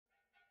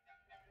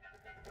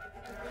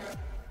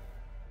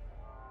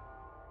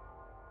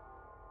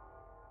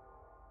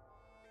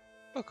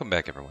Welcome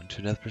back, everyone, to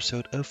another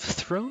episode of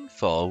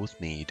Thronefall with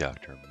me,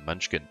 Dr.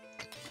 Munchkin.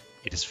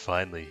 It is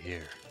finally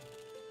here.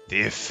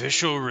 The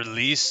official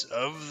release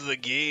of the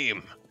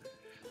game.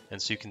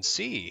 And so you can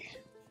see,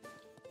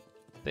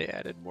 they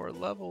added more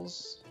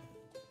levels.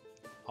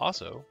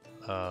 Also,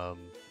 oh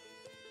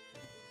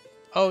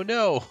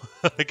no!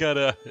 I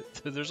gotta,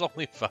 there's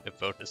only 5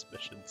 bonus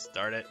missions,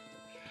 darn it.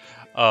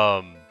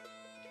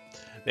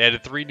 They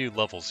added 3 new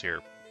levels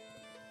here.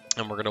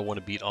 And we're going to want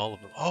to beat all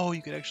of them. Oh,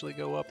 you can actually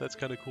go up. That's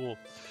kind of cool.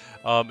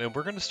 And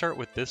we're going to start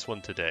with this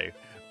one today.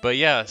 But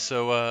yeah,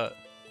 so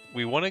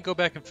we want to go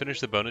back and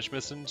finish the bonus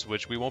missions,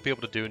 which we won't be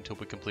able to do until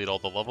we complete all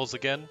the levels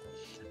again.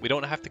 We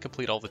don't have to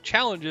complete all the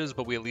challenges,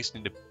 but we at least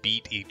need to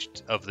beat each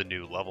of the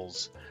new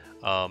levels.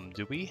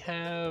 Do we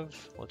have...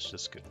 Let's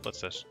just go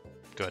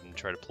ahead and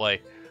try to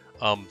play.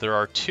 There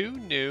are 2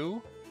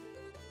 new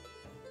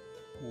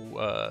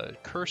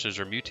curses,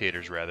 or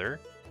mutators,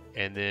 rather.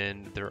 And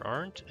then there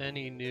aren't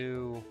any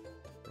new...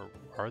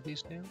 Or are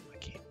these new? I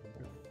can't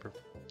remember.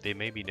 They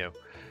may be new.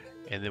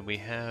 And then we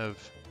have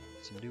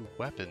some new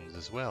weapons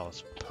as well.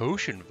 Some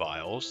potion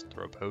vials.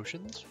 Throw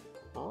potions.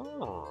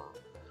 Oh.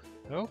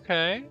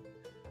 Okay.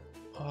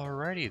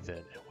 Alrighty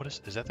then. What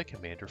is that the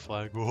commander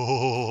flag?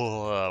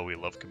 Oh, we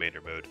love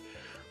commander mode.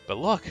 But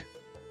look,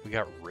 we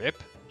got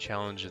Rip.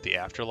 Challenge of the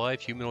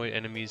Afterlife. Humanoid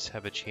enemies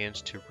have a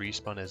chance to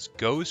respawn as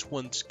ghosts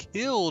once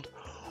killed.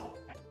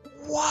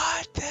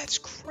 What? That's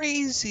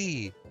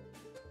crazy!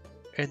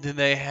 And then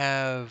they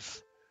have...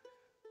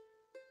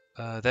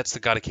 that's the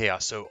God of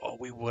Chaos, so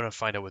we want to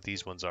find out what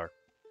these ones are.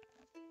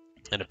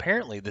 And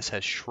apparently this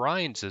has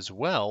shrines as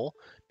well,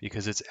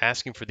 because it's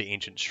asking for the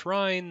ancient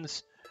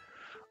shrines.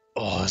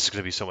 Oh, this is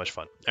going to be so much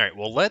fun. Alright,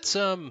 well let's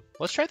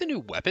try the new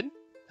weapon.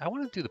 I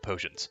want to do the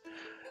potions.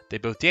 They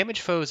both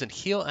damage foes and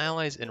heal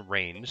allies in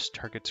range,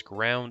 targets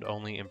ground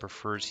only, and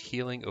prefers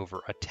healing over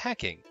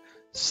attacking.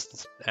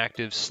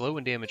 Active, slow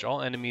and damage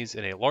all enemies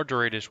in a larger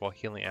radius while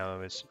healing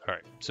allies.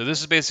 Alright, so this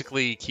is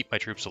basically keep my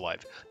troops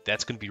alive.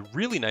 That's going to be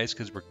really nice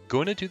because we're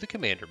going to do the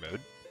commander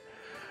mode.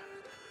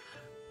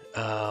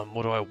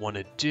 What do I want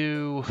to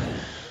do?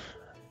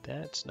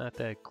 That's not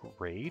that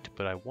great,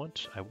 but I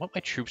want my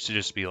troops to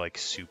just be like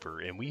super,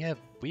 and we have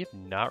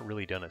not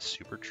really done a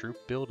super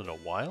troop build in a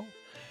while.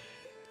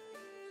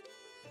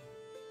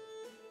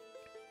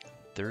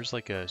 There's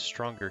like a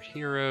stronger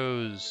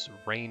heroes,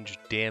 range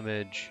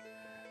damage.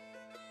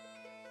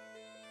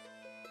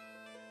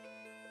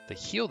 They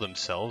heal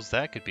themselves,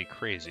 that could be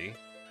crazy.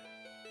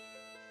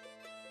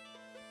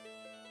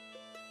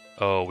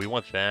 Oh, we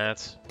want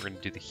that. We're going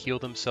to do the heal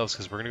themselves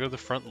because we're going to go to the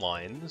front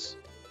lines.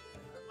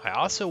 I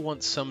also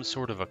want some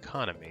sort of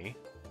economy.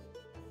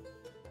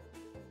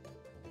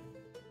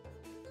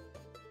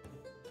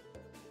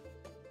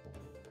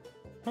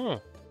 Huh.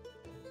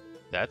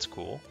 That's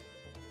cool.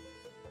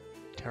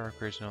 Tower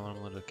upgrades no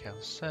longer limited to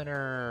castle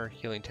center.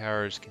 Healing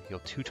towers can heal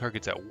 2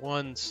 targets at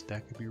once.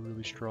 That could be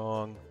really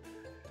strong.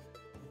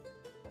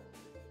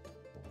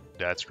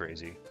 That's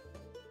crazy.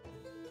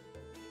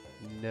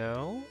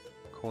 No.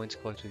 Coins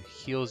collected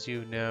heals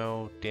you.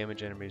 No.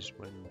 Damage enemies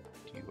when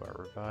you are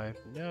revived.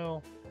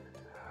 No.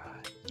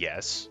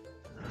 Yes.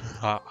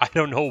 I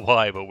don't know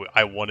why, but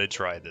I want to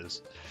try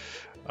this.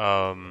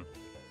 And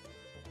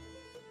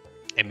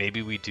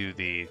maybe we do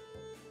the...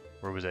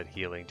 Where was that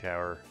healing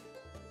tower?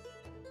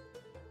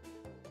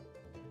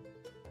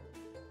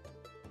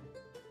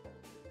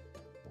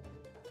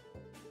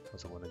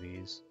 Was it one of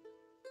these?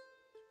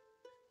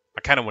 I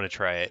kind of want to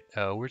try it.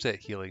 Where's that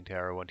healing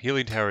tower one?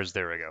 Healing towers,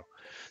 there we go.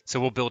 So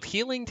we'll build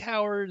healing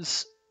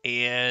towers,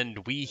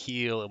 and we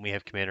heal, and we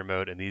have commander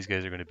mode, and these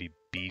guys are going to be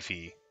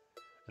beefy.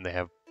 And they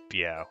have,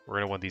 yeah, we're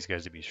going to want these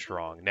guys to be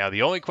strong. Now,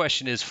 the only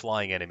question is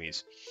flying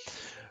enemies.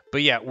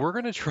 But yeah, we're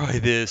going to try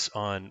this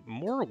on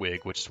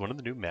Moorweg, which is one of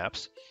the new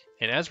maps.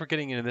 And as we're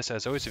getting into this,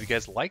 as always, if you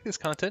guys like this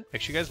content,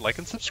 make sure you guys like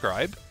and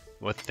subscribe.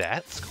 With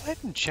that, let's go ahead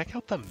and check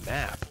out the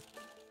map.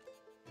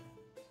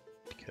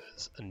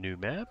 A new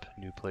map,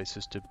 new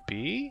places to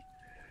be.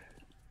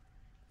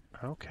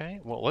 Okay,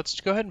 well, let's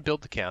go ahead and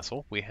build the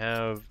castle. We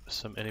have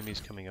some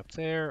enemies coming up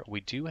there. We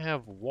do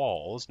have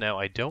walls. Now,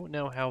 I don't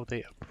know how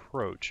they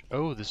approach.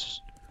 Oh, this...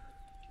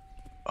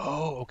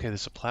 Oh, okay,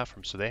 this is a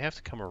platform, so they have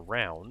to come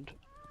around.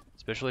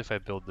 Especially if I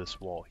build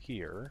this wall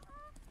here.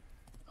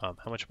 How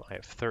much? I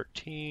have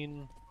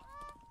 13.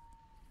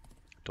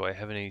 Do I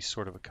have any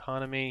sort of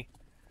economy?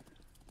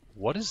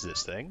 What is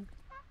this thing?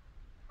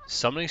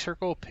 Summoning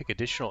circle, pick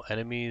additional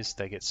enemies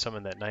that get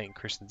summoned that night,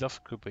 increase the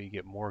difficulty, but you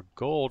get more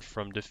gold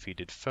from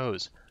defeated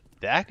foes.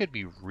 That could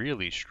be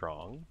really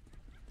strong.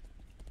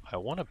 I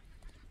want to...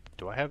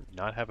 Do I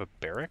not have a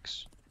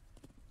barracks?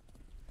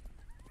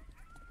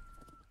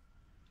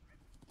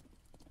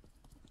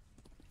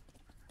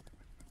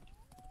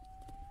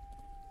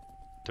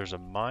 There's a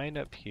mine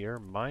up here.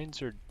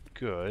 Mines are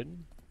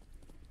good.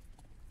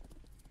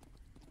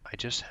 I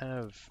just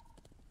have...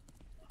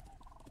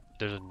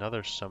 There's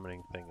another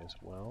summoning thing as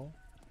well.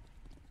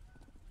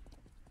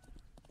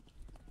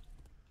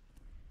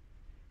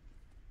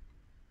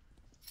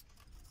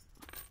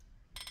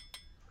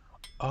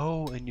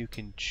 Oh, and you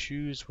can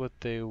choose what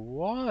they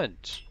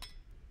want.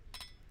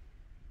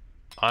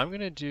 I'm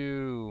gonna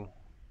do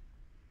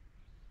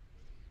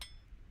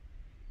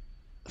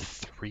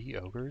 3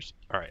 ogres.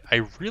 All right,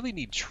 I really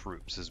need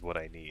troops is what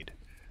I need.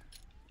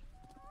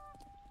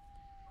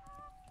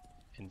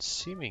 And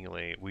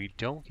seemingly, we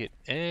don't get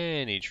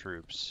any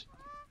troops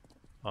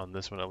on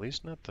this one, at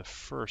least not the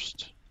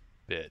first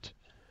bit.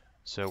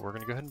 So we're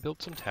going to go ahead and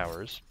build some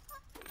towers.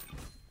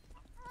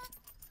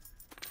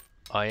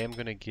 I am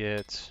going to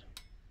get...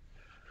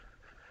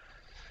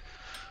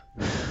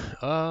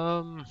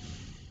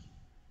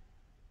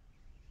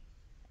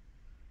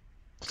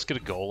 let's get a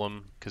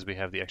golem, because we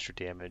have the extra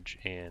damage,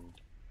 and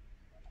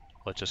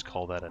let's just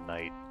call that a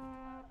knight.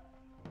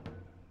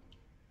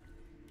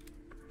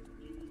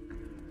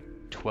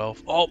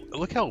 12. Oh,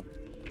 look how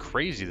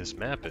crazy this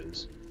map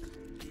is.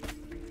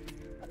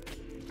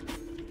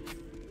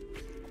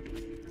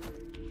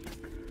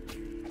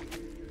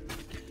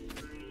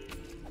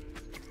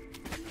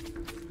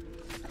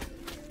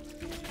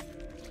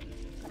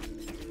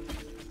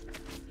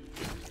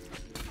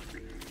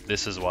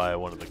 This is why I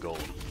wanted the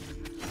golem.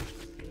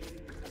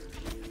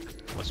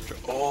 Let's try.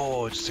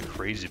 Oh, it's just a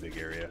crazy big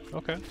area.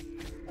 Okay.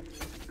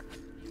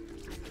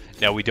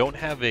 Now we don't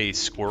have a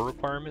score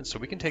requirement, so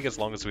we can take as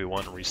long as we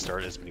want and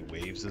restart as many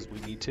waves as we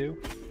need to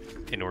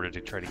in order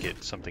to try to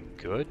get something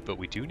good, but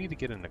we do need to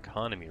get an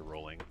economy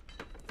rolling,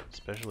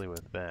 especially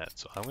with that.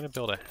 So I'm going to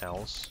build a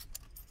house,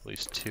 at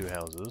least 2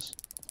 houses.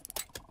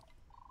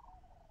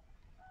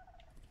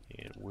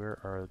 And where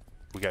are...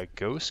 we got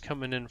ghosts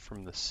coming in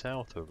from the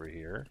south over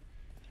here.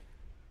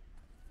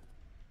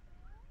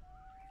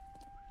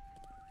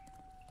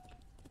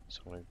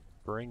 So I'm going to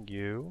bring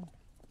you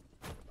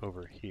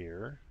over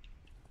here.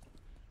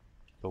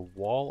 The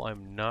wall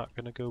I'm not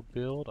going to go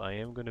build. I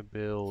am going to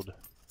build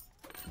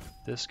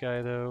this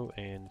guy though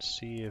and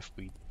see if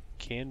we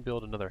can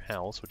build another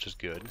house, which is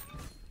good.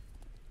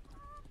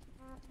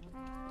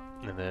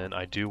 And then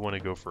I do want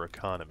to go for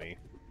economy.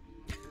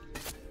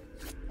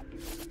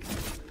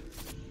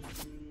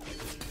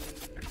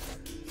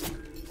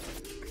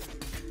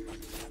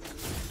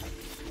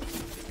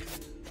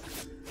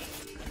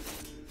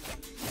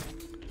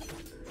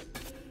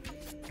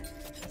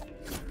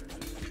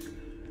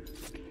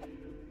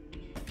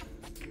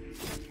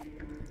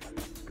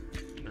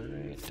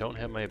 Don't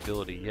have my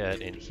ability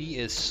yet, and he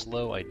is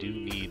slow. I do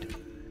need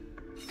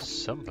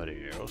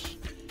somebody else.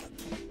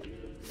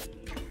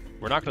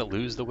 We're not going to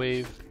lose the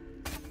wave,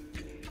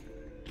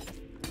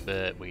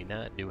 but we're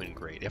not doing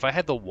great. If I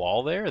had the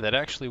wall there, that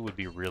actually would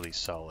be really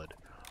solid.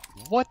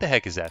 What the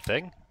heck is that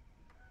thing?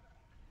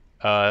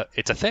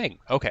 It's a thing.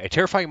 Okay, a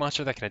terrifying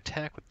monster that can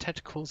attack with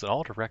tentacles in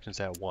all directions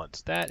at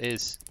once.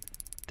 That's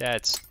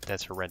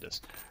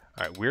horrendous.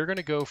 All right, we're going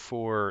to go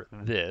for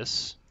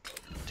this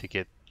to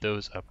get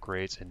those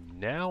upgrades, and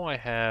now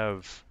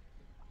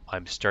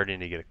I'm starting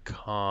to get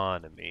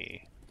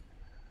economy.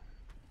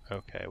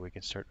 Okay, we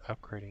can start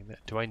upgrading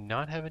that. Do I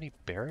not have any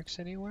barracks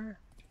anywhere?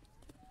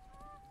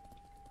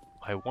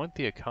 I want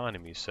the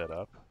economy set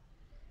up.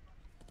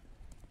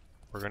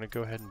 We're gonna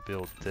go ahead and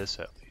build this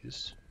at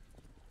least.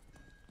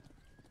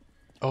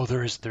 Oh,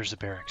 there's a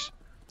barracks.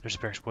 There's a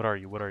barracks. What are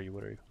you? What are you?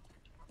 What are you?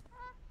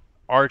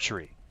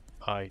 Archery.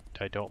 I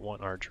don't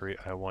want archery.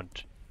 I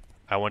want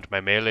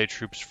my melee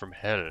troops from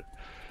hell.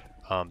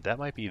 That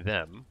might be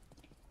them.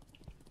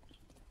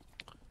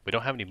 We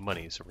don't have any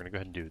money, so we're gonna go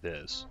ahead and do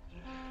this.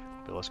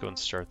 But let's go and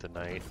start the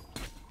night.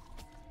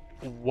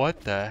 What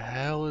the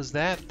hell is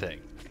that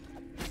thing?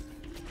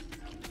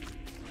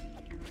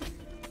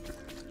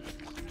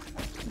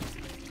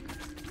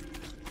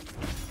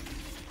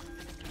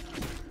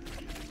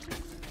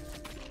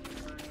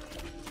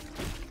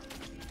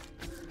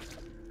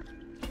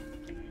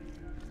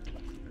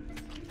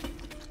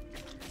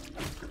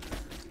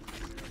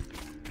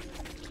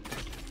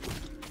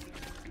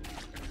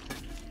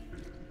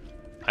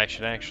 I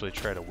should actually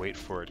try to wait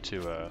for it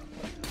to,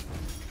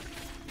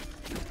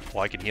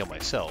 well, I can heal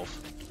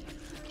myself.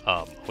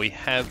 We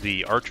have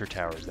the archer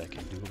towers that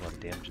can do a lot of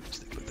damage to this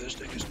thing, but this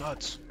thing is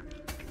nuts.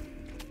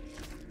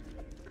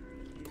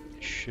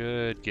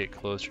 Should get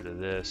closer to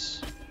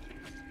this.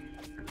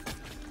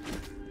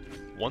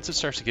 Once it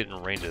starts to get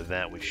in range of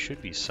that, we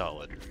should be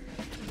solid.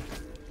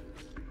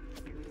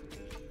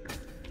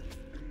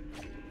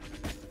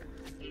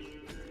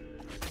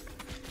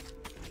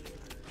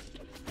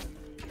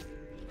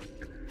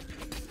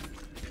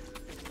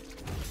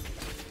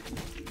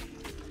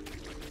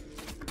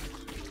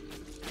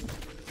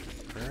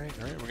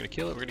 Alright, we're gonna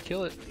kill it, we're gonna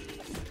kill it.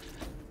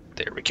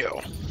 There we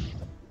go.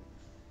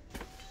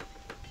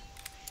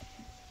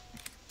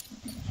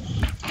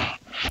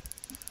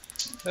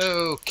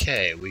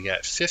 Okay, we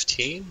got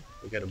 15.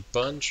 We got a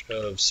bunch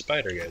of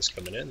spider guys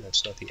coming in.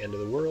 That's not the end of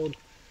the world.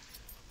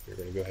 We're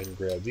gonna go ahead and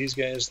grab these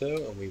guys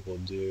though, and we will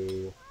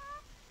do...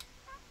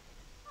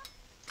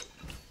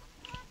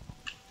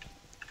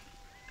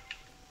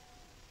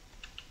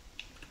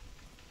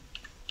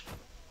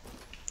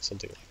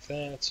 something like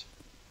that.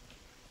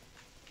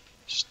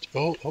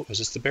 Oh, is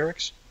this the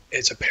barracks?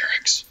 It's a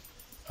barracks.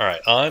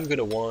 Alright, I'm going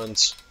to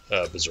want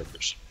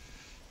berserkers.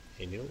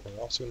 And you know what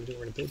we're also going to do?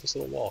 We're going to build this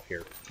little wall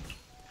here.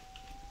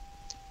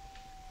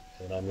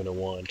 And I'm going to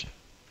want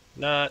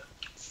not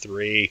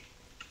 3,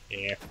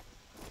 yeah,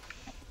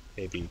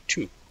 maybe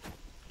 2.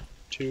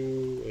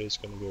 2 is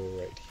going to go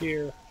right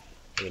here,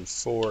 and then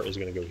 4 is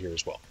going to go here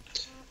as well.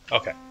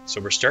 Okay, so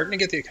we're starting to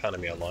get the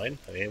economy online.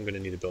 I am going to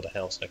need to build a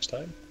house next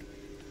time.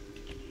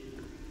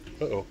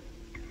 Uh-oh.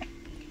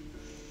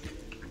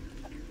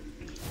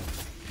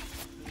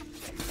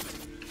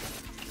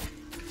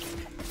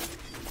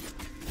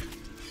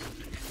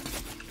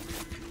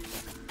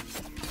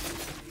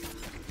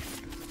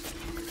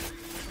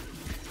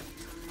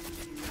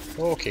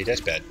 Okay,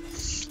 that's bad.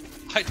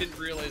 I didn't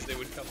realize they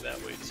would come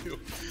that way too.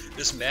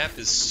 This map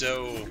is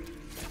so,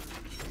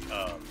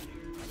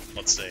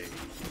 let's say,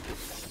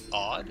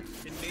 odd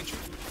in nature.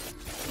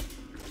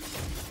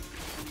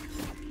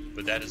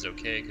 But that is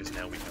okay, because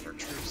now we have our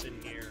troops in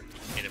here.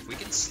 And if we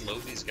can slow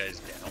these guys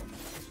down,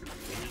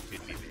 we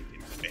could be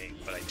making bang.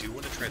 But I do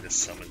want to try the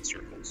summon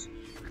circles.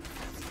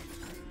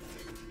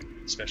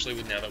 Especially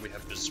with now that we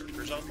have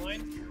berserkers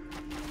online,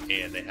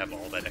 and they have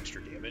all that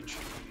extra damage.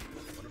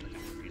 What am I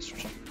doing?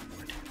 Research more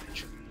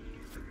damage.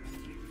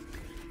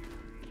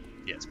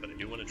 Yes, but I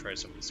do want to try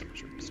some of the summon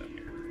circles down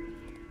here.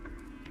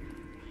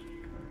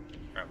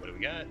 Alright, what do we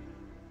got?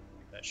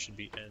 That should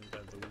be end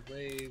of the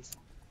wave.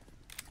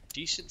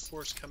 Decent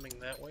force coming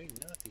that way,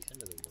 not the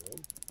end of the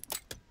world.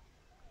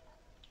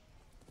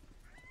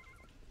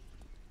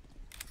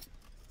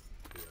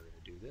 We are going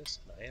to do this,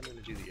 and I am going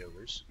to do the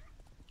ogres.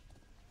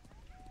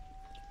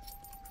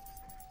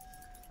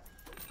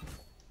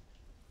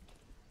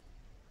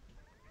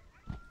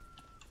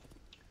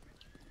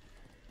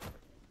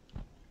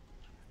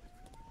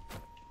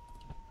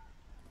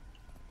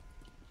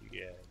 You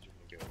guys are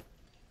going to go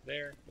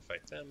there to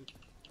fight them.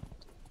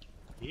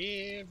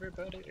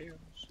 Everybody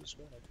else is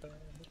gonna come.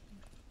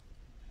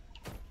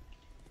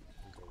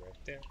 Go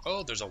right there.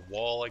 Oh, there's a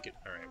wall I can.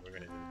 Alright, we're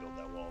gonna need to build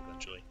that wall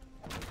eventually.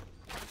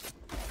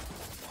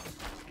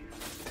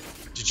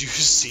 Did you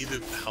see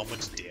how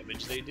much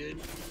damage they did?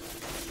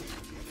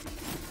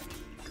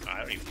 I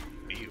don't even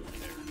be over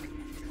there.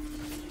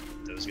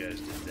 Those guys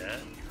did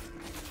that.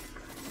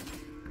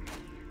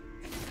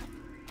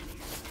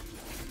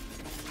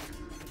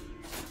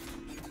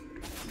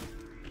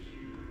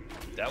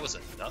 That was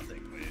a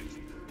nothing wave.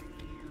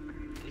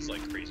 It was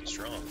like crazy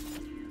strong.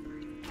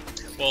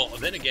 Well,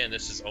 then again,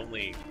 this is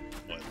only,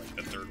 what, like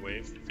the 3rd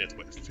wave? 5th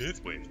wave?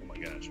 5th wave, oh my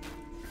gosh.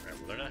 Alright,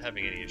 well they're not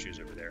having any issues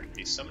over there.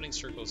 These summoning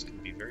circles can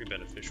be very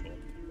beneficial.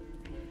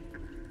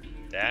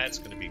 That's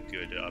going to be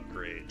good to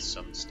upgrade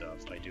some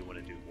stuff. I do want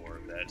to do more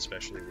of that,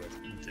 especially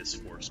with this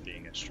force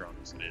being as strong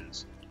as it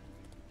is.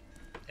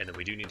 And then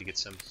we do need to get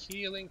some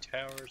healing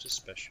towers,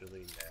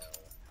 especially now.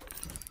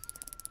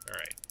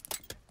 Alright.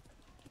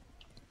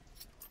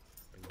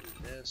 I'm going to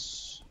do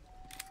this.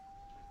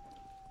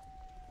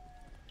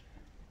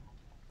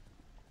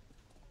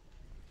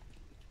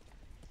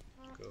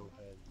 Go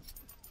ahead,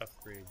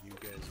 upgrade you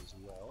guys as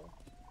well.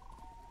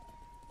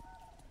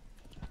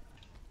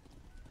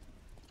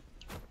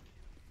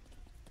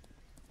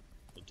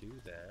 We'll do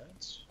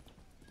that.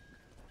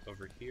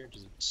 Over here,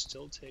 does it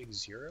still take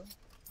 0?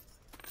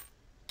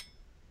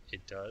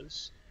 It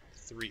does.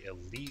 3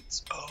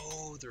 elites.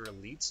 Oh, they're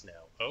elites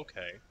now.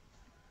 Okay.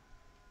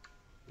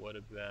 What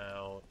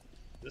about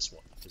this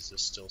one? Does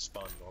this still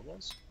spawn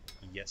normals?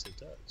 Yes, it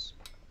does.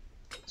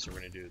 So we're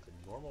going to do the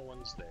normal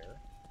ones there.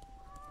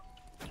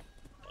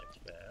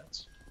 Like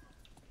that.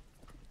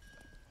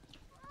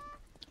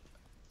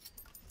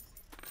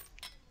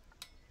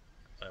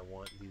 I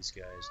want these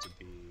guys to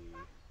be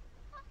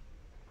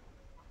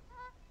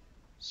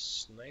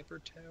sniper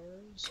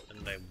towers,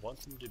 and I want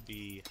them to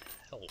be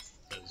health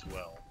as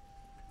well.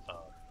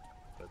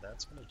 But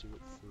that's going to do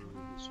it for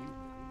the zoo.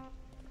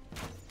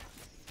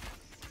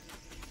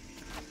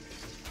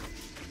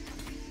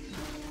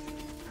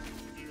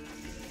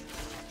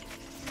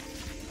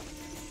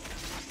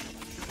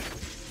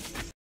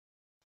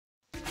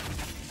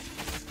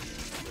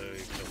 So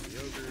you kill the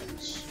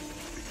ogres.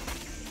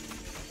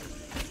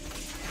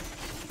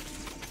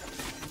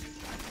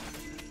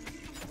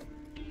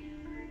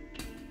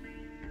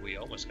 We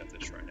almost got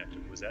this shrine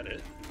active. Was that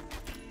it?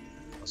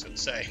 I was going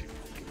to say.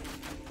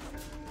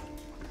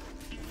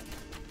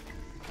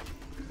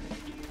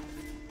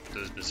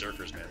 Those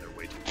berserkers, man, they're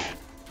way too good.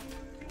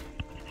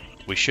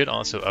 We should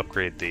also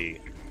upgrade the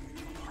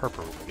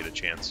harbor when we get a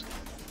chance.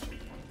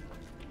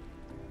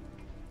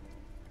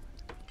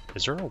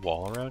 Is there a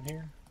wall around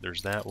here?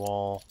 There's that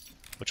wall,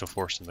 which will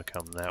force them to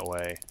come that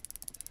way.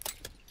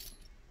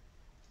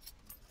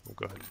 We'll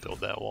go ahead and build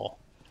that wall.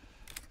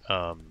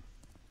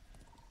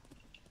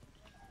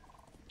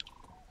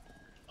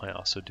 I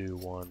also do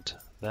want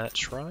that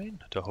shrine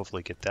to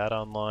hopefully get that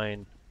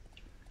online.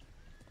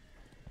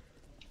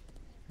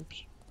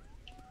 Oops.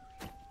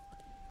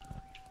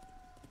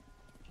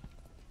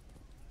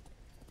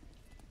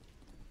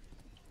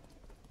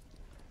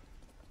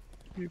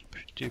 Doop,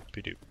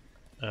 doop,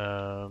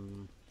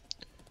 doop.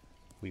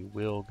 We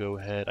will go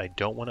ahead. I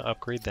don't want to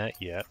upgrade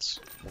that yet.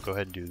 We'll go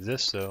ahead and do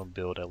this though, and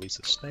build at least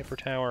a sniper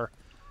tower.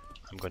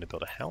 I'm going to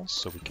build a house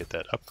so we get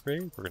that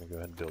upgrade. We're going to go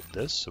ahead and build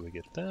this so we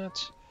get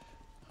that.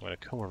 I'm going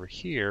to come over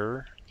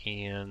here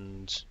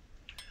and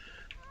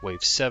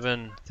wave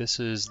 7. This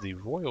is the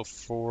Royal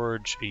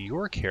Forge,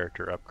 your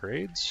character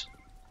upgrades.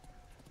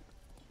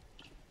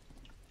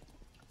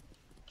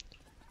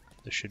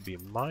 This should be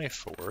my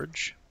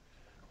forge,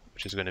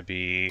 which is going to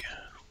be,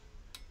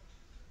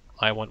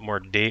 I want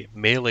more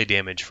melee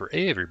damage for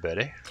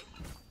everybody.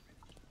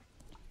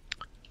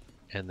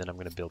 And then I'm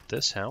going to build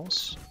this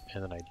house.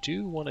 And then I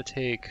do want to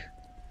take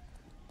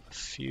a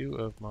few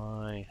of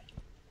my...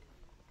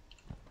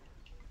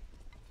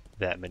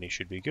 That many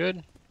should be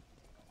good.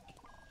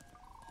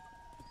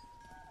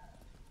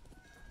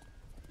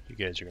 You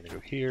guys are going to go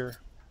here.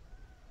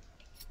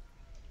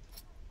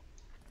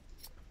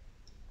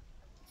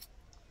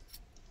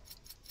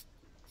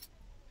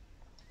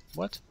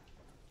 What?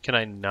 Can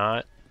I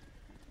not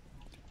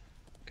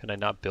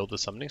build the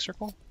summoning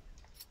circle?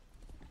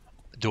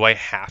 Do I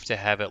have to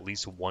have at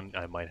least one?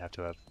 I might have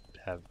to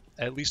have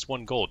at least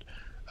 1 gold.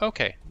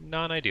 Okay,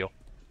 non-ideal.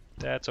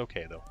 That's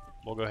okay though.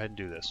 We'll go ahead and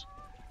do this.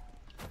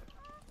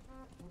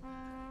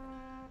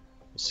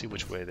 We'll see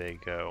which way they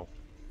go.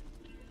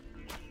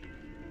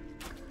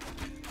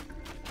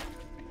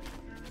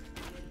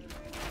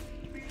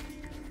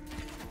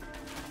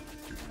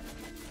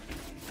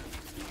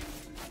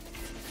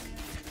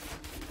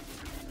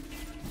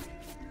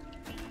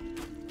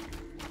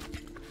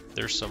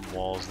 There's some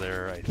walls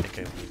there. I think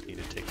I would need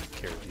to take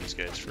care of these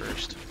guys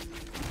first.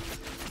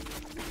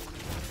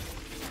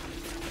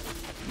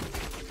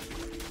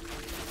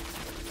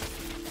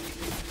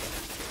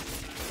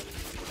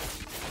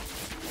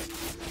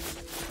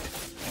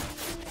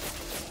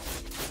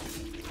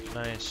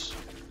 Nice.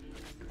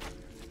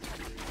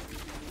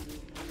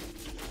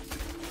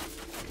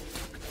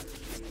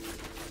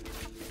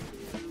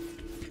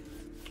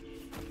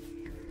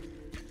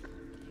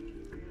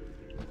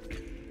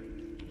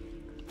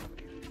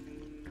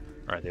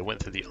 Alright, they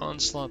went through the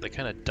onslaught. They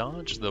kind of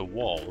dodged the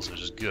walls, which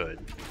is good.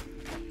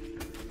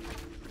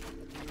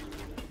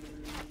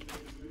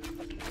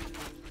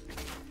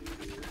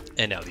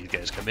 And now these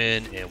guys come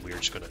in, and we're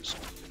just going to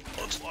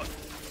onslaught.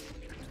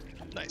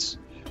 Nice.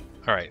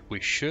 Alright, we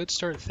should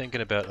start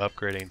thinking about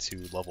upgrading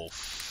to level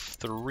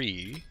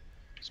 3,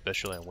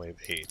 especially on wave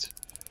 8.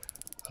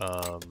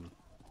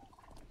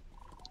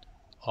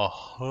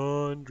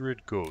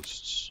 100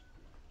 ghosts.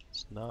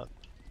 It's not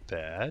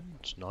bad.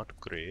 It's not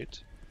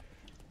great.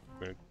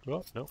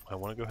 Oh, no, I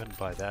want to go ahead and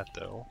buy that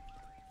though.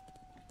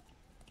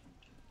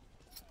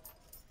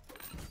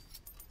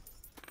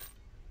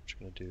 Just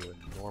going to do a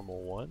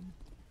normal one.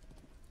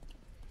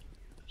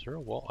 Is there a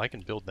wall? I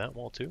can build that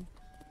wall too?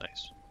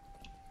 Nice.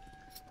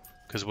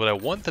 Because what I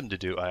want them to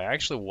do, I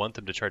actually want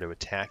them to try to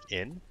attack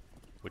in,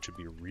 which would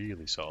be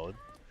really solid.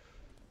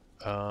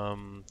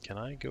 Can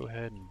I go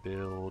ahead and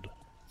build...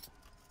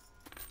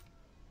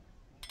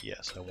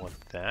 Yes, I want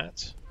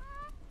that.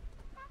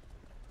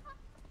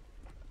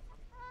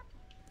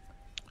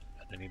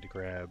 I need to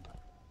grab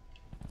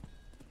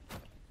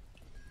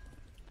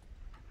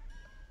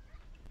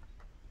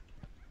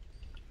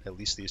at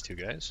least these 2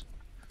 guys.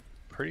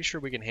 Pretty sure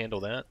we can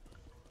handle that.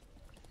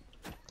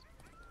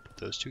 Put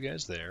those 2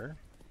 guys there.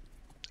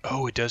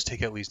 Oh, it does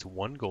take at least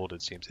 1 gold,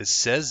 it seems. It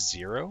says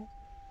 0.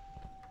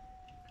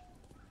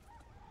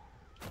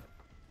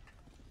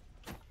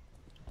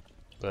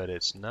 But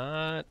it's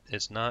not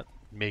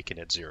making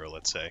it 0,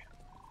 let's say.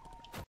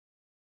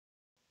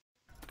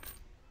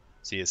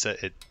 See, it said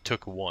it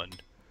took 1.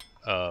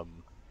 We'll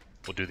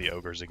do the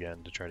ogres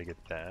again to try to get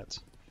that.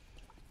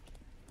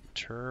 In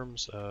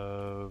terms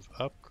of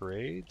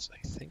upgrades, I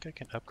think I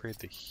can upgrade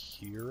the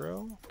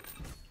hero.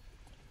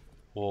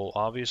 We'll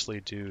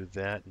obviously do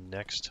that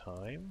next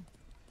time.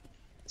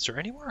 Is there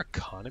any more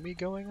economy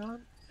going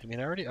on? I mean,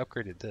 I already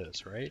upgraded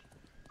this, right?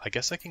 I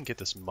guess I can get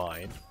this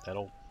mine.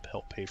 That'll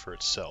help pay for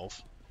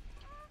itself.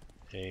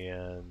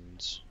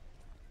 And...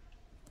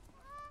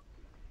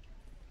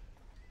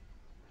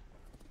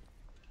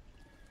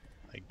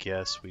 I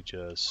guess we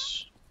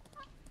just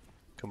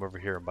come over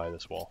here and buy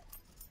this wall.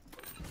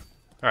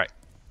 Alright.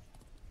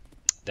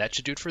 That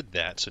should do it for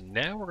that. So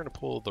now we're going to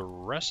pull the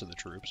rest of the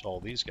troops,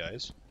 all these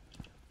guys,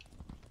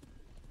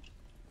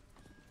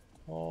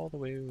 all the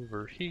way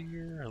over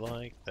here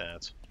like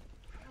that.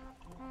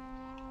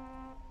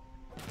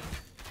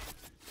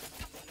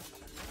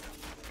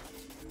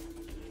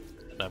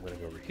 And I'm going to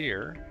go over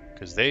here,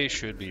 because they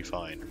should be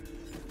fine.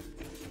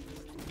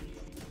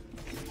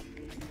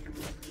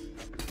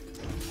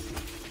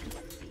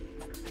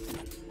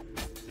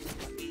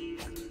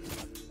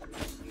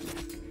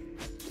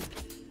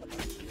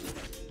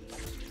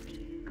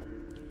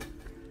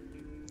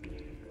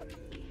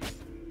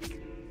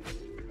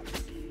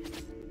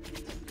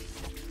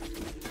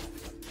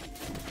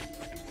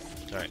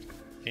 Alright,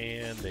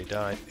 and they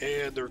died,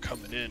 and they're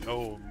coming in.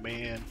 Oh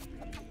man.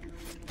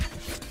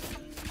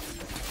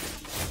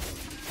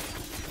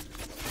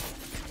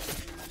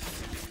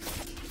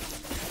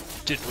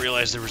 Didn't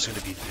realize there was going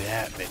to be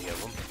that many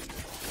of them.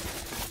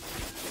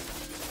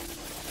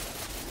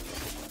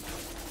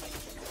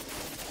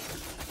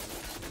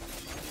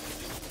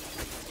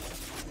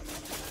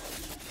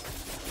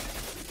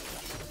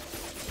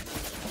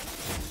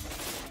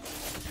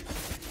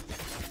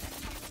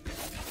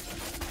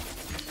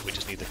 We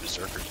just need the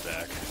berserkers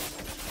back.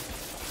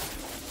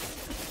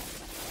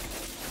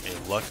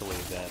 And luckily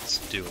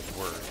that's doing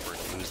work. We're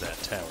going to lose that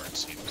tower, it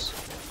seems.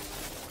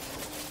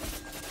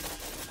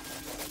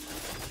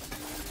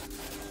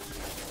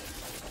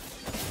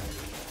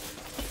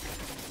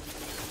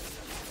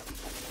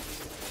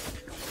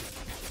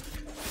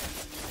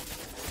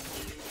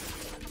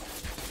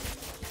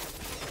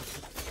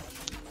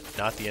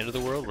 Not the end of the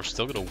world, we're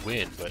still going to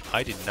win, but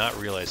I did not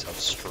realize how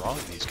strong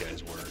these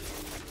guys were.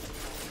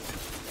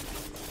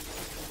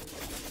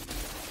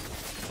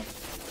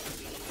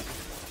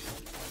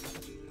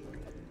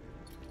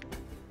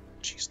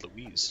 Jeez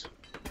Louise.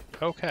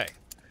 Okay.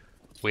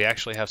 We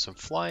actually have some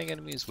flying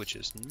enemies, which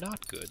is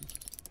not good.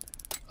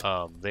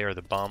 They are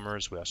the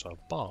bombers. We also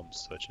have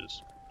bombs, which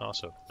is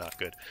also not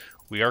good.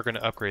 We are going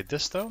to upgrade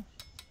this, though.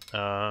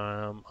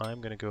 I'm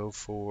going to go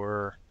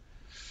for...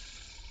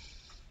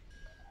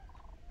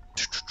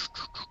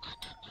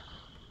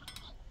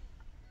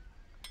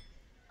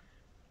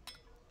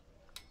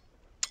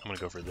 I'm going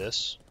to go for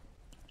this.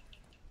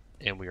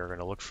 And we are going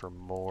to look for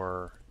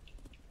more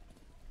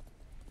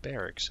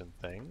barracks and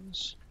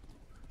things.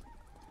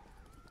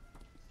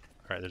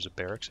 Alright, there's a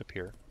barracks up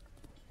here.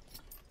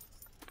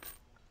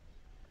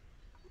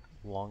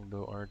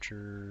 Longbow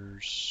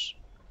archers.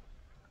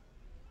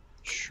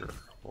 Sure,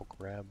 we'll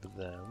grab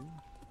them.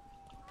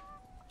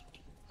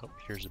 Oh,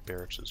 here's a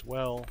barracks as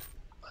well.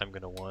 I'm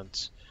going to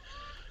want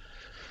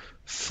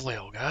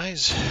flail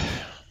guys.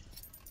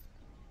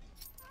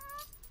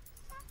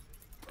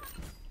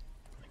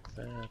 Like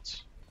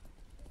that.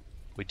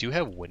 We do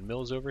have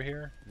windmills over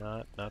here.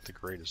 Not the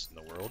greatest in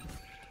the world.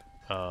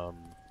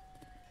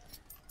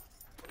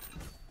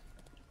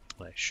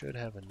 I should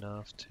have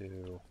enough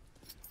to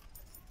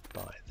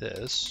buy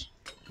this.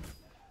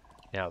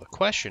 Now the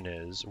question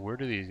is, where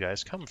do these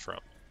guys come from?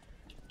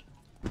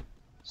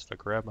 So if I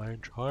grab my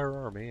entire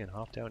army and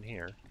hop down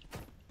here,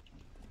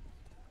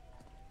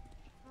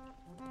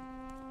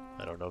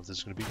 I don't know if this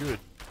is going to be good.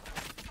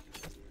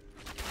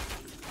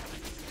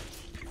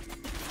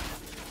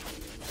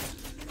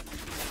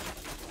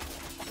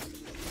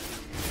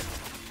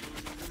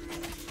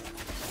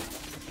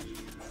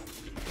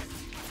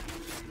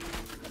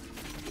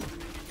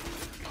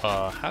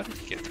 How did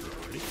he get through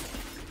already?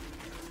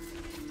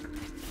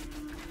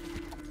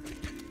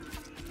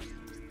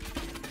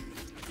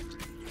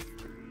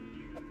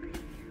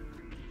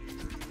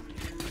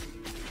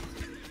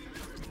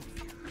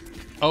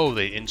 Oh,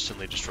 they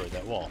instantly destroyed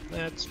that wall.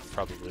 That's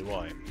probably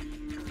why.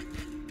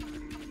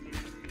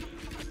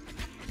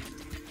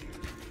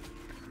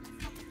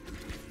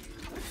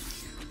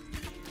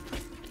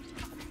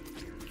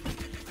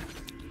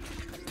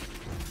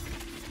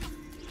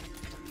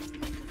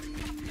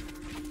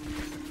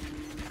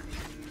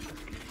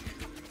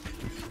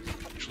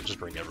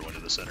 Bring everyone to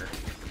the center.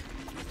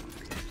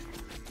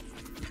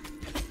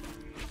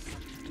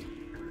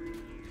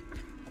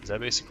 Is that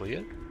basically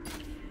it?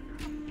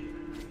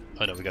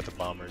 Oh no, we got the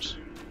bombers.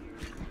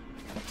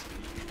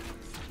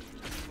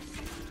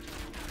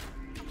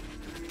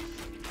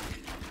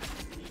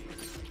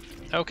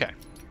 Okay.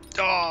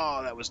 Oh,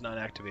 that was not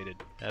activated.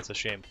 That's a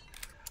shame.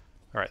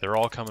 Alright, they're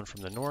all coming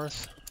from the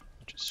north,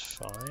 which is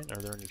fine.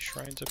 Are there any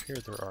shrines up here?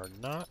 There are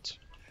not.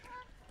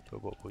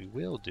 But what we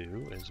will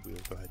do is we will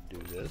go ahead and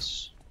do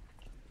this.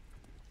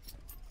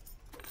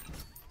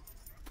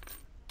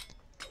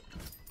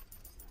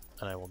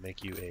 And I will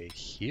make you a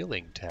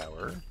healing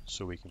tower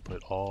so we can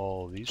put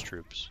all these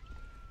troops.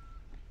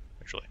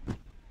 Actually,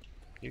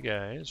 you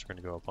guys are going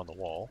to go up on the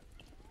wall.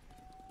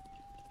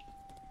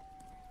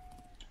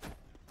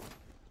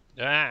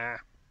 Ah!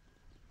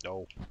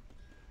 No.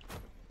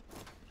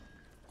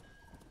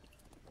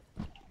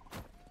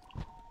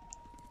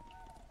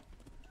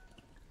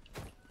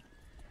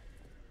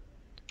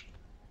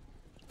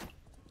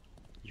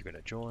 You're going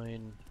to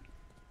join.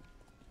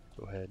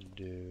 Go ahead and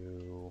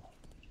do...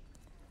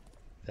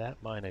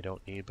 That mine I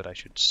don't need, but I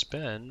should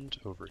spend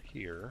over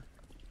here.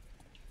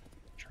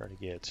 Try to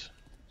get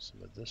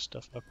some of this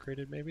stuff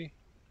upgraded, maybe?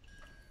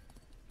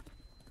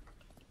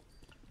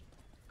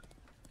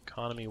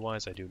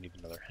 Economy-wise, I do need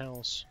another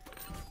house.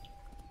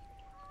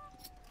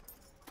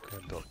 Go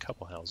ahead and build a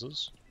couple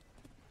houses.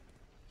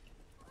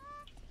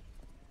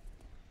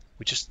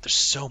 There's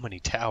so many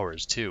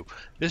towers, too.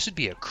 This would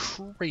be a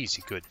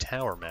crazy good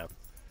tower map.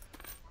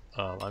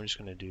 I'm just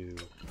going to do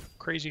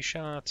crazy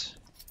shot.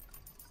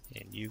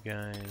 And you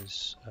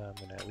guys, I'm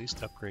going to at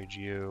least upgrade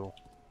you.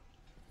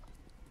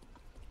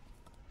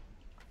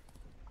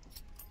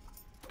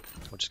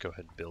 I'll just go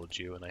ahead and build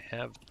you. And I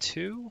have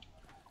 2.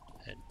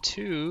 And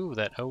 2,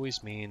 that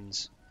always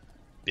means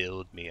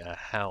build me a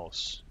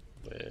house,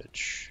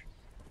 which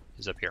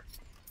is up here.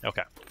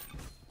 Okay.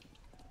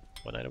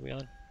 What night are we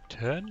on?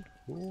 10?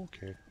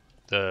 Okay.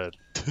 the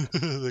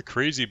the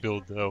crazy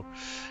build though.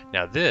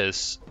 Now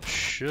this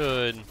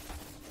should,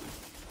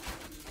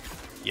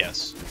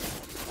 yes,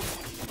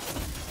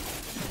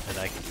 and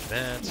I can do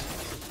that.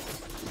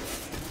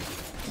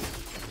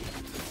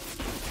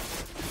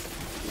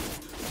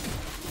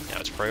 Now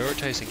it's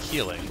prioritizing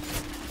healing.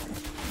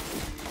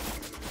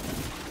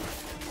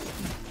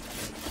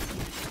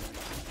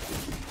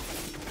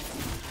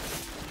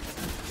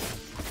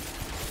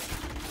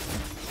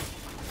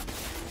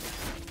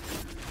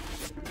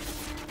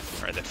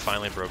 Alright, that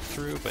finally broke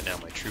through, but now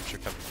my troops are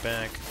coming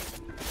back.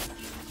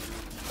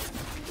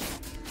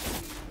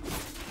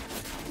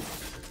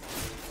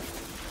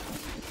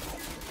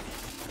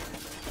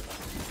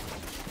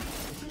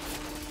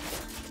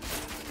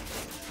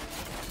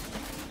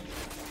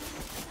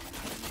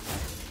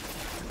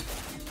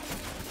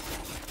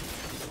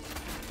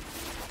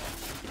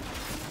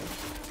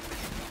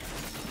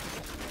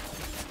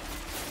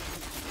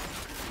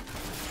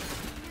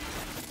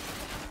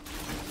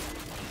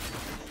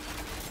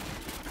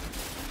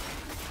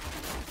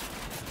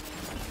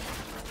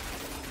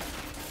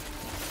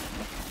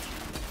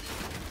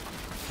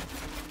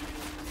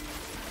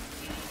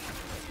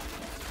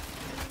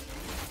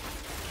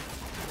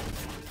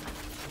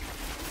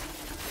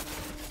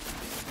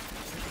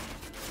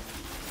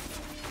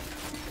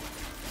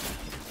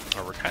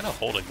 We're kind of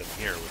holding them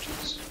here, which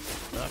is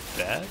not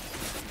bad.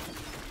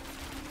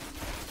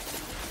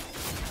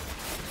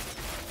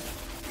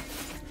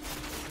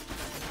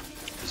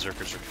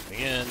 Berserkers are coming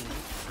in.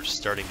 We're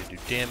starting to do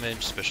damage,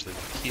 especially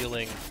with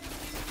healing.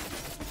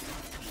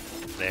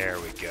 There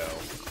we go,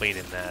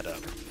 cleaning that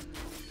up.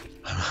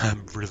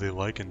 I'm really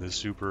liking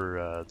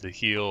the the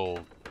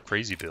heal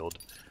crazy build.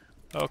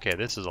 Okay,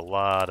 this is a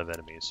lot of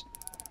enemies.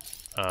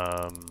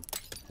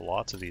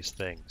 Lots of these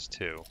things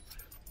too.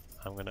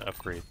 I'm going to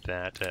upgrade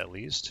that at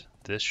least.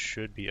 This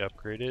should be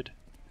upgraded.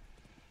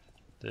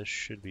 This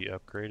should be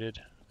upgraded.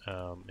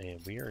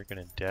 And we are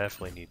going to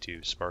definitely need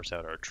to sparse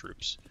out our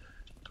troops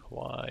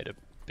quite a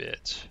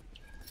bit.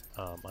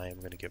 I am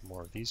going to get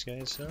more of these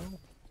guys though.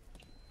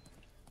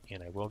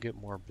 And I will get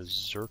more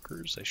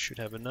berserkers. I should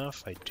have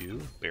enough. I do,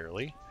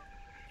 barely.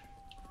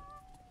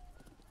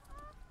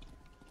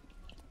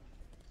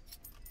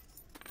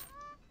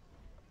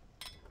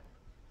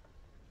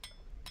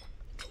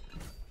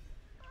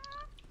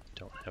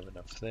 Don't have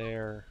enough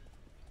there.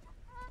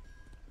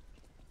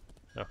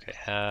 Okay,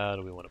 how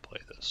do we want to play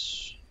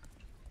this?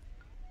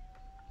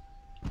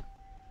 I'm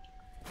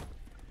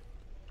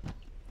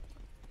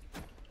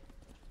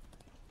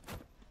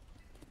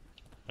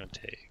gonna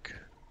take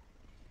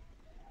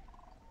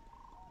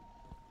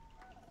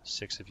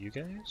 6 of you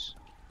guys.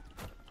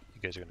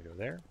 You guys are gonna go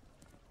there.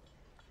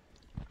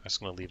 I'm just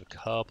gonna leave a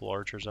couple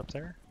archers up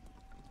there.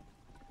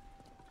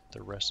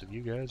 The rest of you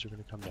guys are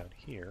gonna come down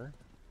here.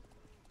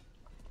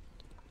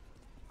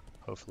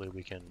 Hopefully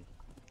we can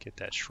get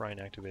that shrine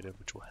activated,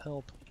 which will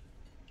help.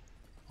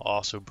 I'll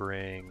also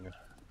bring...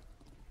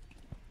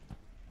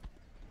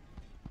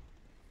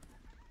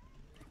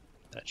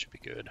 that should be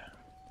good.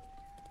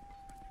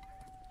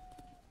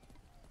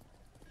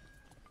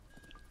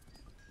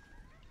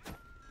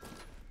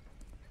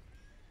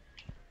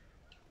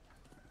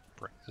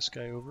 Bring this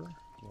guy over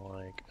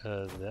like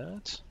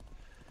that.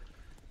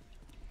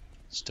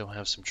 Still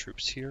have some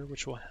troops here,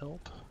 which will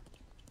help.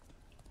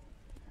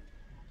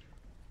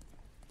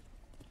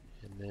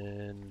 And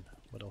then,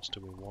 what else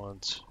do we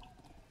want?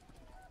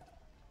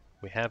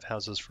 We have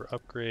houses for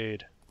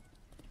upgrade.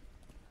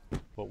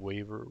 What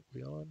wave are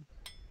we on?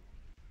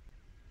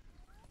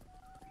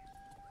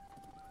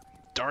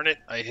 Darn it!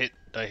 I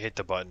hit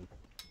the button.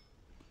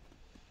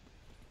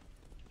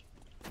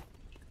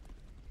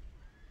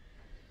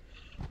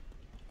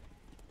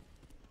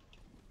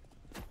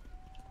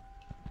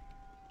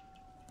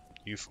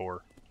 You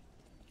 4.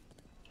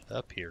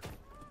 Up here.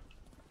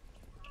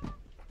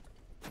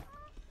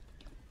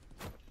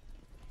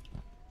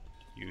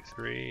 You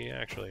 3,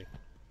 actually.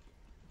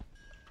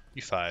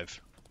 You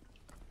 5.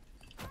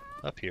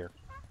 Up here.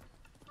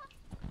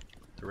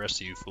 The rest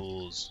of you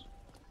fools.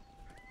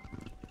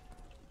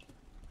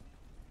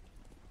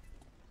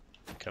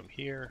 Come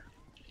here,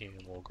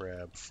 and we'll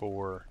grab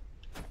 4.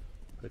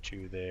 Put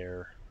you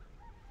there.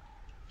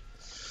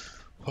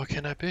 What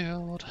can I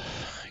build?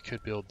 I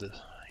could build this.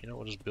 You know,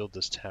 we'll just build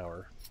this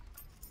tower.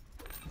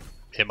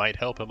 It might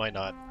help, it might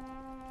not.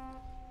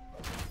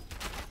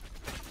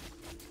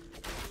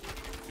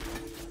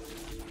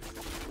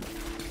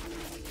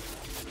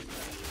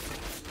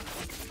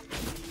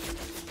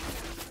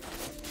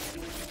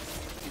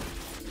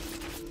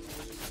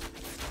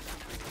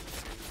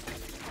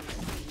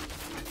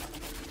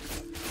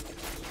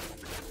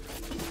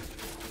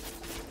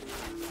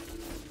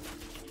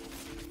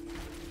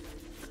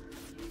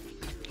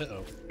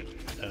 Uh-oh.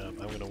 I'm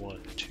going to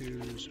want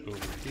 2s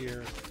over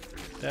here.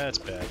 That's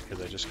bad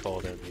because I just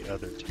called in the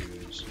other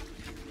 2s.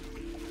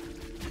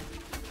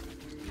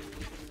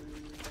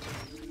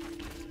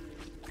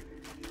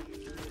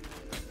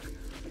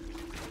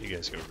 You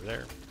guys go over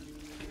there.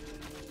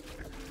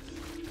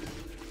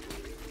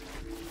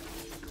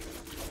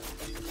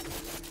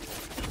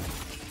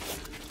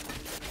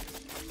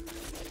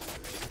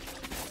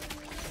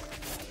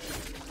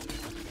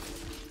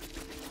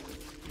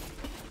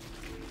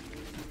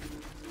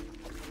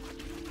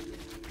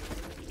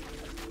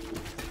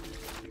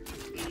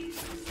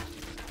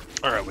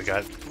 All right, we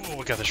got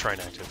the shrine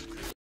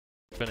active.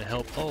 Gonna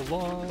help a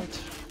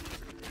lot.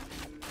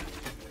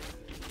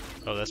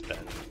 Oh, that's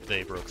bad.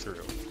 They broke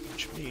through,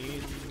 which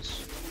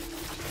means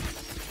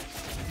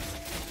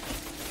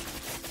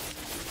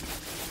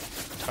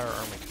entire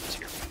army comes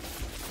here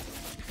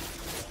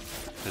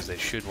because they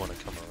should want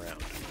to come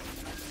around.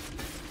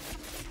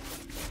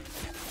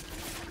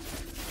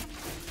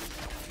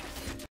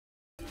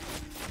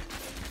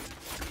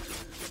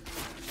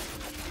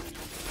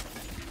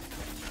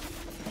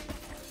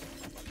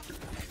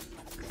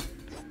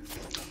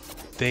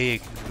 They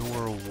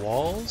ignore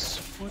walls?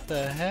 What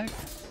the heck?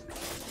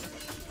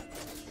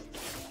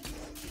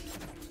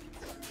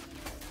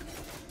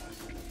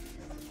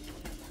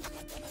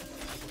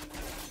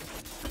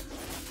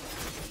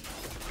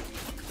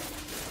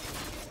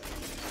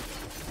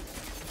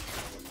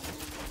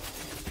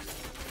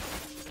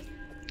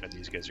 And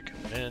these guys are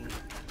coming in.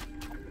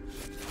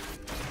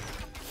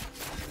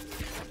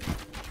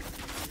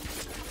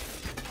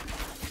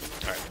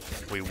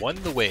 Alright, we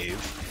won the wave.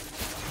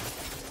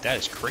 That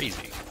is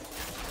crazy.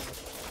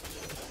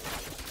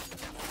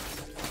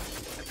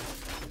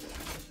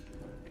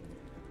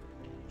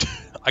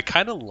 I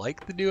kind of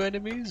like the new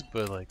enemies,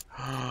 but like,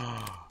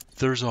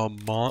 there's a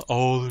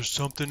there's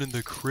something in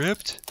the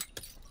crypt?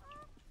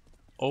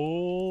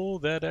 Oh,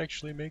 that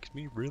actually makes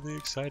me really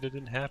excited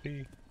and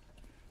happy.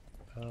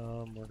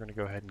 We're gonna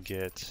go ahead and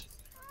get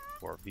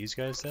more of these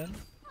guys then.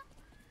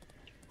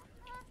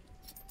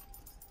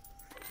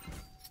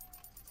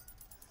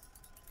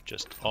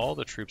 Just all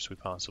the troops we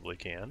possibly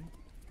can.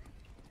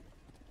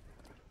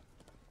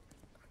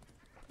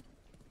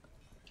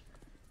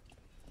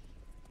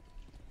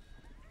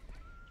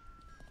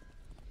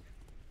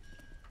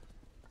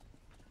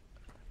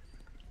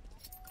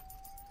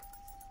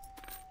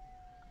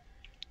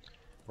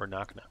 We're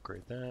not going to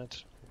upgrade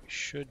that. What we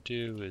should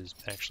do is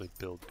actually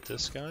build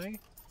this guy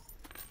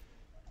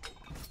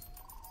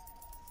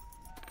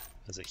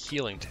as a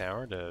healing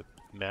tower to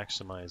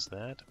maximize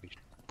that.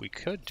 We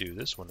could do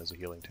this one as a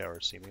healing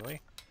tower,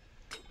 seemingly,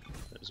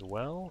 as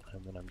well.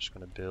 And then I'm just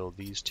going to build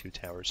these two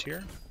towers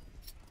here.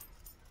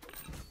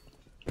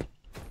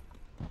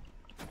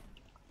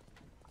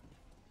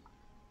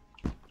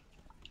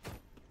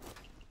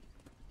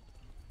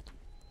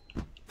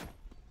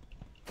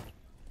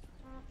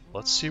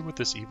 Let's see what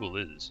this evil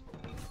is.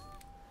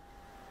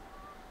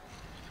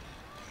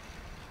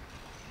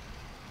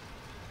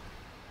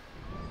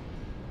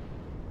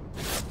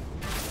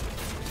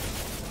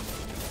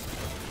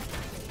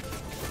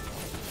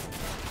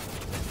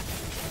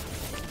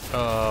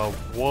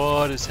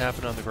 What is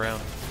happening on the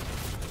ground?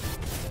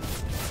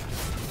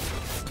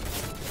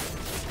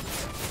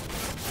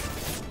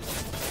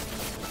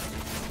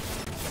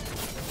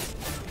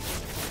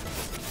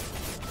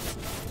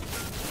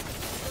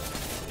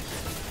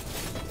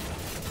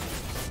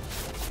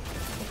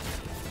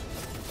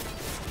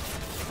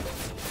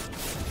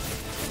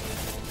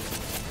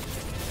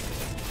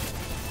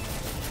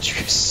 Do you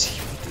guys see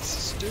what this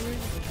is doing?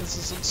 This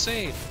is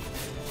insane.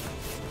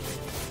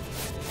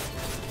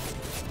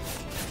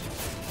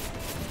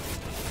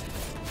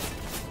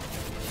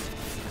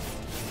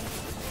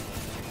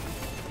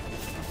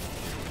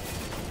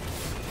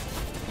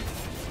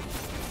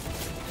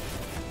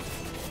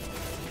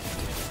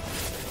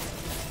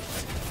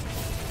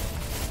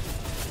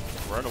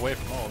 Run away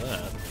from all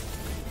that.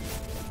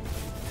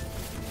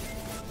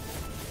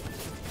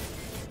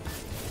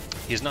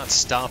 He's not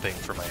stopping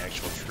for my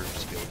actual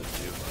troops to be able to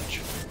do much.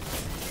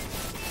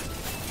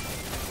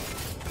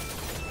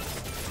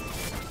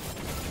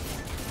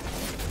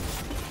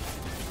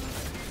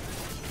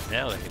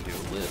 Now they can do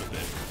a little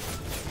bit.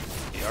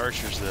 The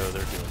archers, though,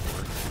 they're doing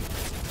work.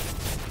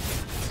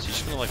 So you're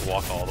just gonna like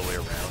walk all the way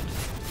around.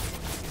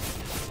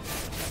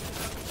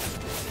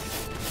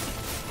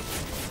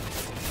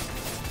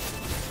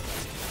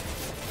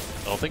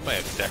 I don't think my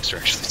effects are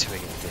actually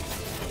doing anything.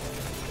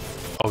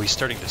 Oh, he's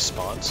starting to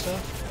spawn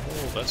stuff?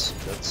 Oh,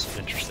 that's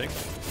interesting.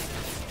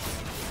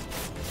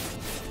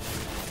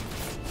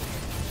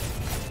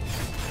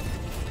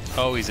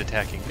 Oh, he's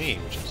attacking me,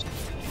 which is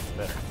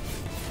better.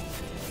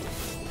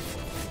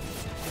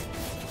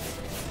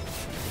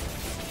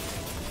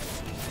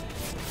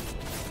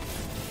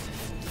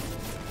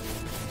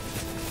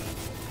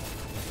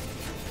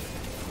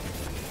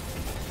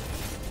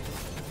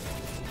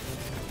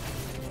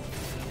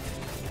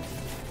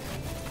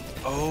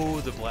 Oh,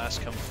 the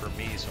blast comes for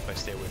me, so if I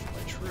stay away from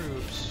my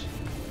troops,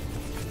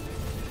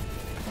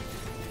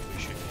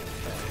 we should be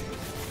okay.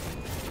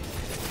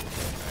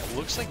 It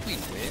looks like we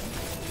win,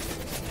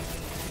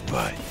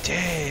 but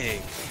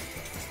dang,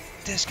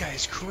 this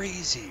guy's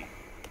crazy.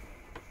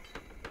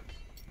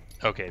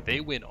 Okay,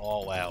 they went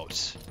all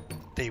out.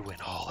 They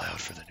went all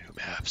out for the new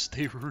maps.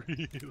 They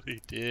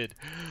really did.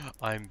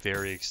 I'm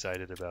very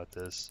excited about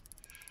this.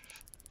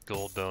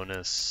 Gold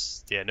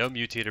bonus. Yeah, no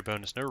mutator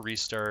bonus, no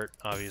restart,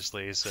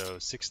 obviously. So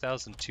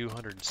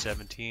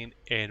 6,217,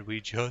 and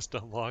we just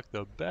unlocked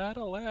the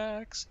battle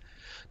axe.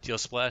 Deal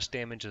splash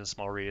damage in a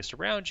small radius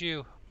around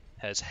you.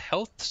 Has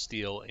health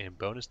steal and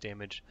bonus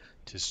damage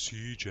to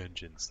siege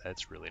engines.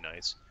 That's really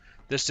nice.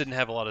 This didn't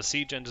have a lot of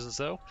siege engines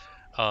though.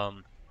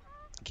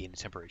 Gain a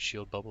temporary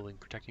shield bubbling,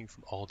 protecting you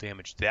from all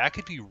damage. That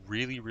could be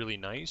really, really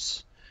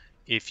nice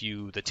if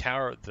you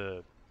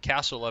the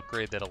castle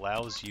upgrade that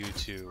allows you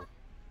to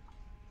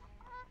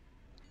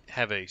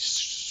have a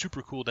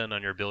super cooldown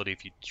on your ability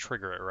if you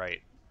trigger it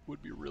right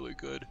would be really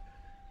good.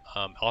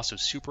 Also,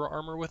 super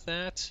armor with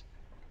that,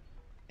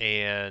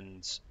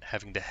 and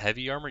having the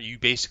heavy armor, you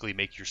basically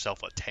make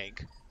yourself a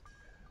tank.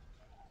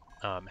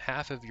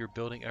 Half of your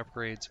building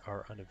upgrades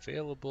are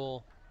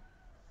unavailable,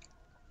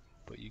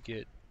 but you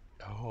get...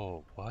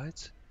 Oh,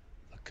 what?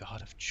 A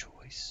god of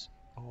choice?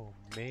 Oh,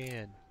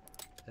 man.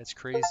 That's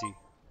crazy.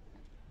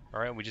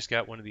 Alright, and we just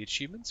got one of the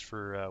achievements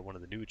for one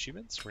of the new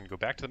achievements. We're going to go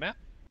back to the map.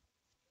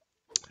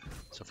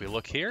 So if we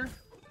look here,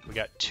 we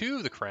got 2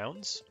 of the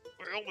crowns.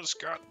 We almost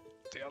got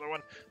the other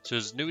one. So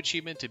there's a new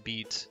achievement to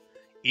beat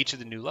each of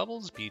the new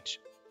levels, beat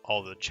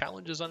all the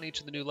challenges on each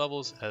of the new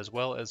levels, as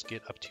well as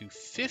get up to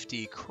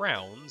 50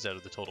 crowns out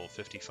of the total of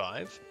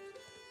 55.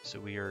 So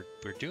we're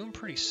doing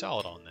pretty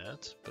solid on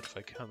that. But if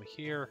I come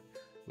here,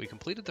 we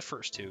completed the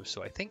first 2.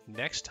 So I think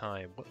next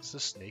time, what was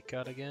the snake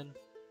got again?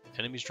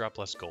 Enemies drop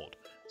less gold.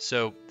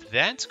 So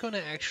that's going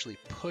to actually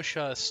push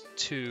us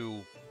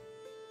to,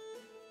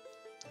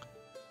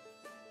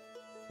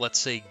 let's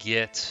say,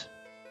 get,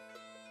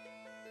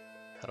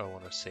 how do I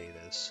want to say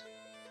this?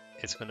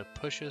 It's going to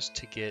push us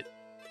to get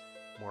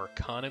more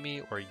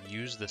economy or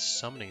use the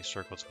summoning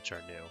circles, which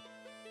are new.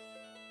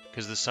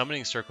 Because the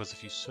summoning circles,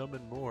 if you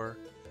summon more...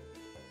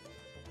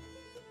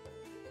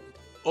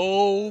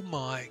 Oh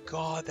my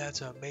god,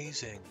 that's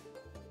amazing.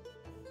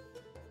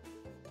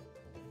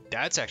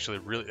 That's actually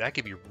really, that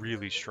could be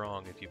really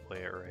strong if you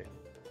play it right.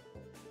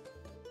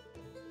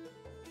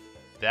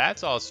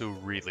 That's also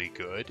really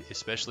good,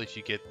 especially if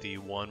you get the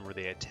one where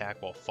they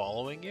attack while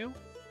following you.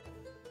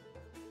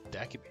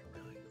 That could be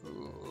really...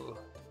 Ooh.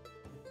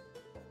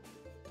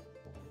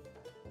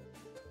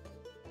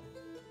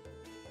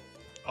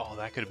 Oh,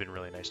 that could have been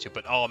really nice too.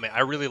 But oh man,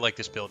 I really like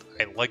this build.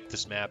 I like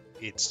this map.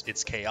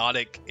 It's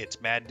chaotic.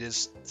 It's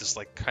madness. This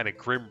like kind of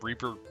Grim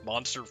Reaper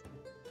monster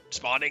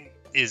spawning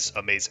is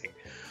amazing.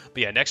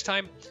 But yeah, next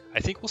time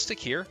I think we'll stick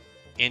here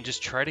and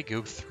just try to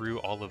go through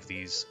all of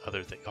these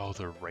other things. Oh,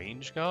 the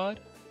range god.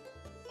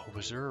 Oh,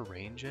 was there a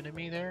range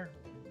enemy there?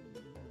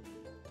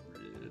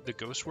 The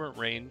ghosts weren't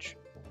range.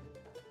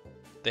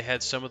 They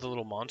had some of the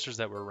little monsters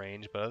that were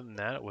range, but other than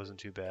that, it wasn't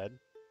too bad.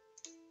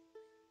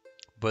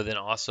 But then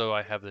also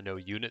I have the no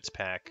units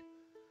pack.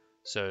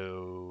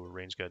 So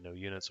range got no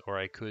units. Or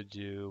I could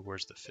do,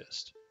 where's the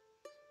fist?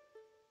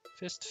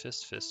 Fist.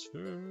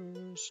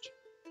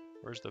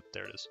 Where's the,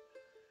 there it is.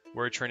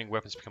 Warrior training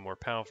weapons become more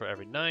powerful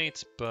every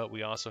night, but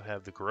we also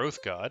have the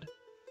growth god.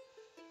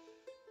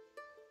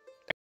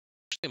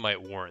 Actually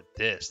might warrant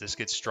this. This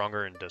gets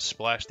stronger and does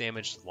splash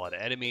damage to a lot of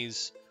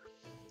enemies.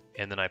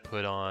 And then I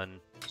put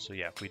on, so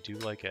yeah, if we do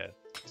like a,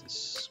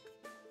 this,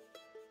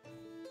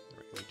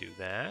 we do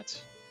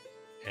that.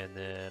 And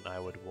then I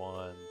would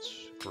want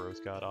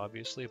Growth God,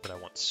 obviously, but I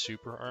want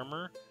Super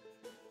Armor.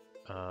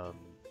 What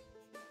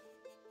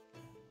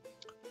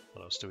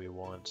else do we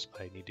want?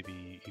 I need to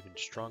be even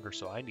stronger,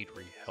 so I need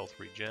health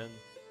regen.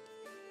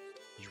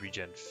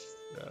 Regen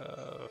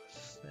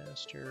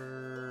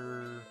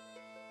faster.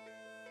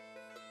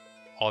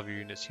 All of your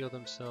units heal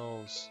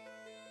themselves.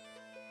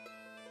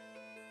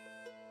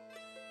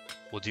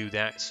 We'll do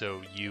that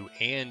so you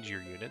and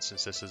your units,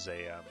 since this is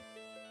a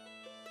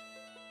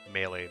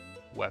melee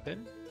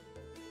weapon.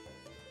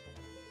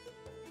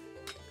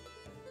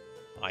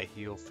 I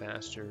heal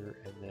faster,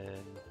 and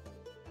then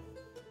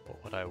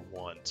what would I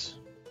want?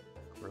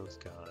 Growth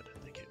God,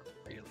 and they get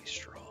really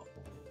strong.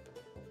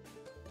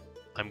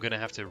 I'm gonna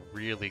have to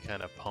really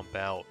kind of pump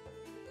out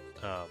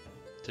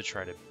to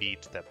try to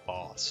beat that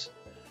boss.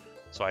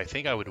 So I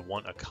think I would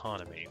want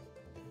economy.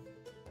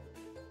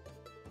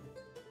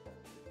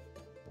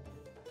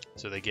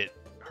 So they get,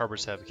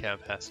 harbors have a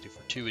capacity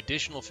for 2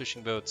 additional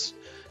fishing boats,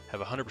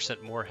 have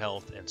 100% more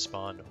health, and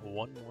spawn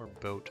 1 more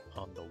boat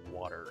on the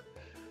water.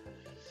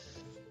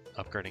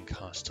 Upgrading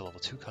cost to level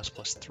 2 cost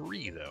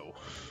 +3 though.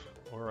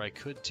 Or I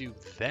could do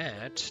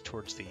that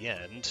towards the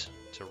end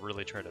to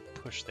really try to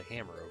push the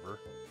hammer over.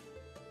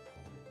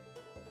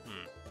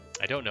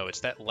 I don't know.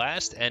 It's that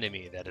last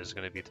enemy that is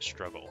going to be the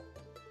struggle.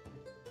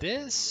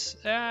 This,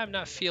 I'm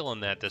not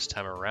feeling that this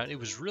time around. It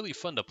was really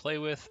fun to play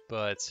with,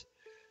 but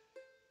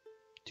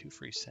 2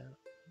 free sound.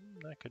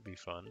 That could be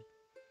fun.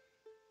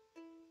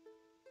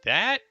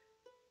 That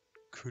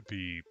could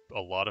be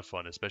a lot of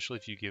fun, especially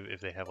if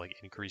they have like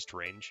increased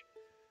range.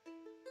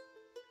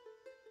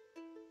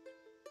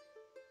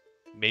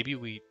 Maybe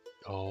we,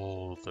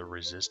 oh, the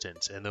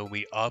resistance, and then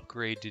we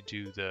upgrade to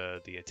do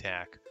the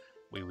attack.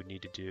 We would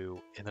need to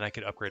do, and then I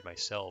could upgrade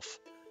myself,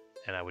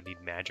 and I would need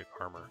magic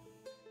armor.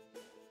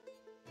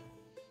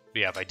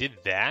 But yeah, if I did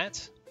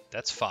that,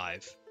 that's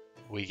 5.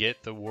 We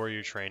get the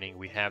warrior training,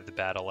 we have the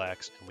battle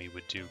axe, and we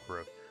would do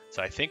growth.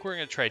 So I think we're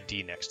going to try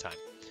D next time.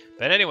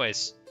 But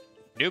anyways,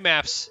 new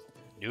maps,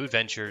 new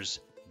adventures,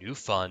 new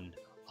fun.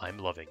 I'm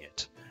loving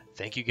it.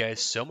 Thank you guys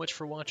so much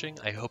for watching.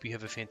 I hope you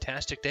have a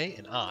fantastic day,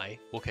 and I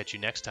will catch you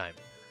next time.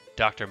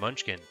 Dr.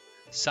 Munchkin,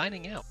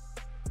 signing out.